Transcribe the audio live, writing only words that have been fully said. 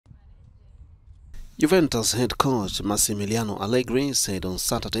Juventus head coach Massimiliano Allegri said on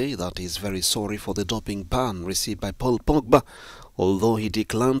Saturday that he is very sorry for the doping ban received by Paul Pogba, although he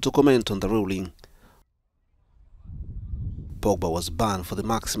declined to comment on the ruling. Pogba was banned for the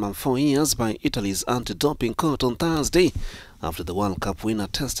maximum 4 years by Italy's anti-doping court on Thursday after the World Cup winner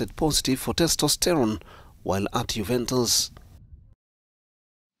tested positive for testosterone while at Juventus.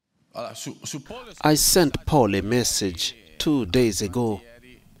 I sent Paul a message 2 days ago.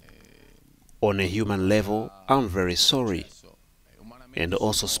 On a human level, I'm very sorry, and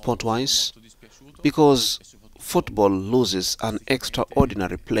also sport-wise, because football loses an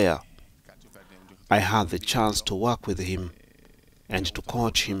extraordinary player. I had the chance to work with him and to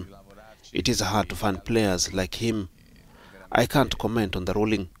coach him. It is hard to find players like him. I can't comment on the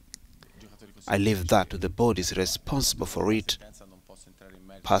ruling. I leave that to the bodies responsible for it.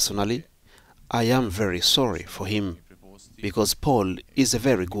 Personally, I am very sorry for him, because Paul is a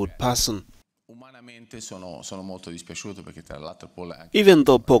very good person. Even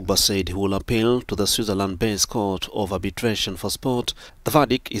though Pogba said he will appeal to the Switzerland-based court of arbitration for sport, the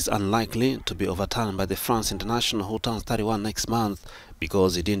verdict is unlikely to be overturned by the France international who turns 31 next month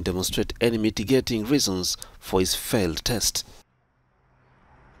because he didn't demonstrate any mitigating reasons for his failed test.